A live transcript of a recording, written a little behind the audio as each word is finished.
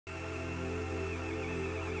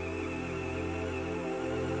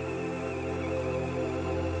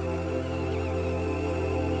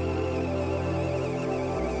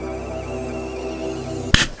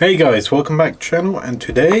Hey guys, welcome back to the channel, and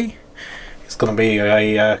today it's going to be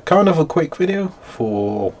a kind of a quick video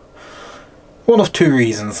for one of two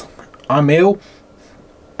reasons. I'm ill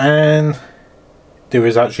and there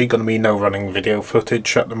is actually going to be no running video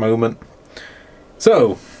footage at the moment.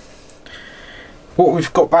 So what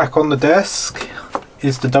we've got back on the desk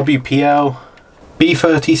is the WPL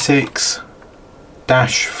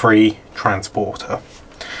B36-3 Transporter.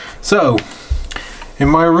 So in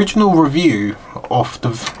my original review of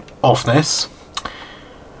this,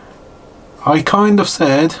 I kind of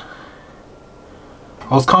said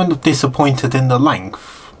I was kind of disappointed in the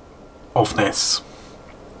length of this.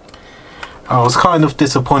 I was kind of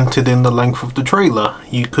disappointed in the length of the trailer.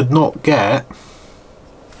 You could not get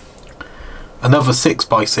another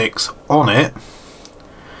 6x6 on it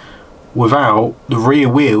without the rear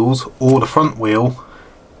wheels or the front wheel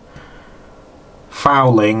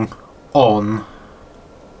fouling on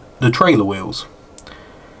the trailer wheels.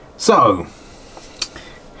 So,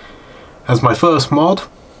 as my first mod,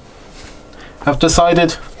 I've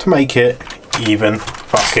decided to make it even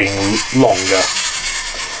fucking longer.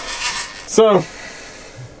 So,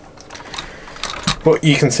 what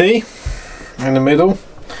you can see in the middle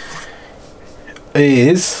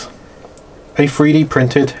is a 3D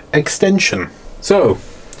printed extension. So,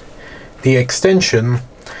 the extension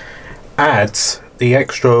adds the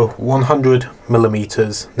extra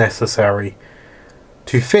 100mm necessary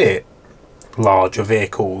to fit larger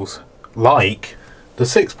vehicles like the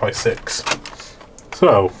 6x6.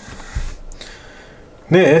 So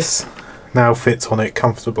this now fits on it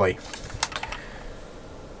comfortably.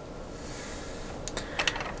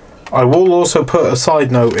 I will also put a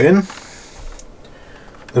side note in.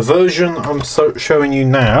 The version I'm showing you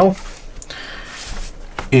now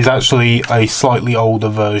is actually a slightly older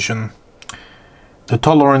version. The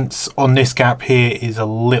tolerance on this gap here is a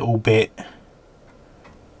little bit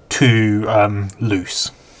too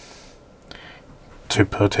loose, to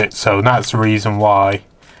put it. So that's the reason why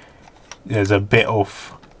there's a bit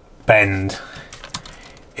of bend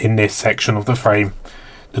in this section of the frame.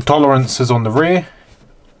 The tolerances on the rear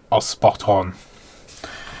are spot on.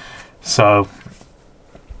 So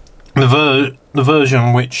the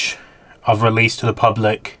version which I've released to the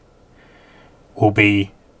public will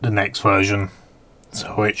be the next version.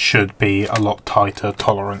 So it should be a lot tighter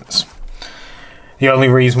tolerance. The only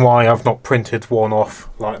reason why I've not printed one off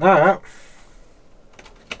like that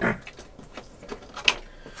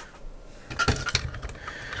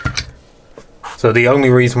so the only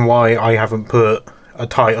reason why I haven't put a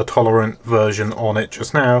tighter tolerant version on it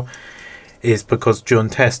just now is because during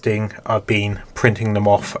testing I've been printing them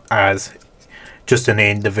off as just an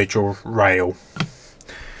individual rail.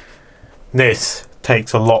 This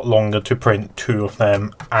takes a lot longer to print two of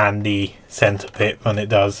them and the center bit than it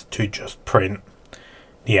does to just print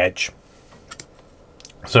the edge.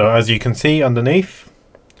 So as you can see underneath,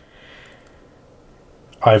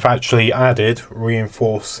 I've actually added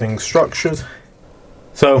reinforcing structures.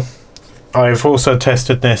 So I've also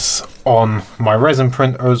tested this on my resin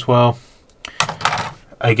printer as well.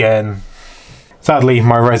 Again, sadly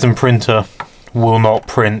my resin printer will not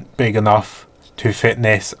print big enough to fit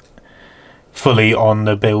this fully on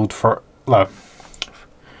the build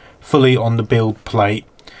plate,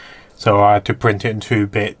 so I had to print it in two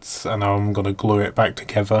bits and I'm going to glue it back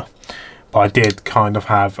together. But I did kind of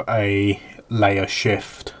have a layer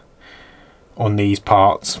shift on these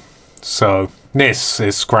parts, so this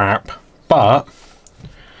is scrap, but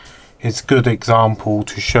it's a good example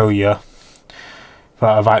to show you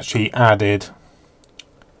that I've actually added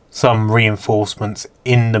some reinforcements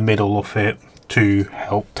in the middle of it to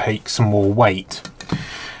help take some more weight,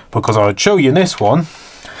 because I would show you this one,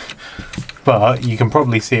 but you can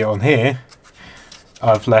probably see it on here.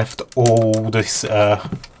 I've left all this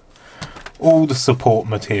all the support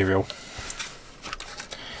material.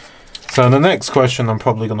 So the next question I'm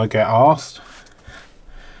probably going to get asked: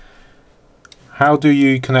 how do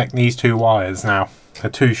you connect these two wires now? They're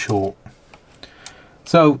too short.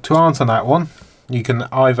 So to answer that one, you can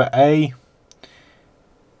either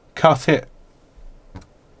cut it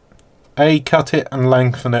and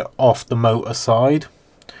lengthen it off the motor side,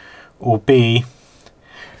 or B,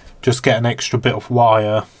 just get an extra bit of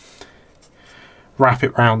wire, wrap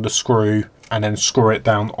it round the screw and then screw it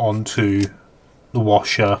down onto the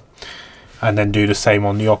washer, and then do the same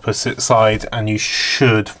on the opposite side, and you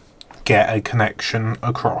should get a connection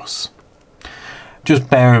across.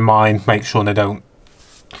 Just bear in mind, make sure they don't,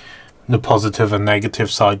 the positive and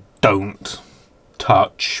negative side don't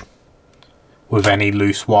touch with any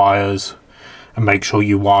loose wires, and make sure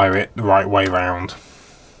you wire it the right way round.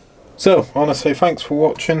 So I want to say thanks for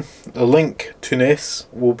watching. The link to this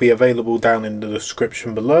will be available down in the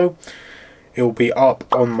description below. It will be up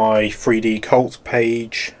on my 3D Cults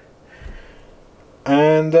page.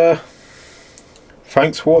 And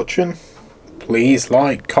thanks for watching. Please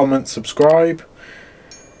like, comment, subscribe.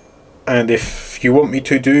 And if you want me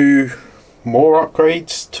to do more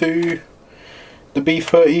upgrades to the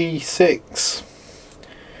B36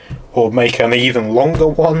 or make an even longer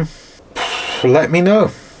one, let me know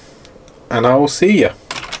and I will see you.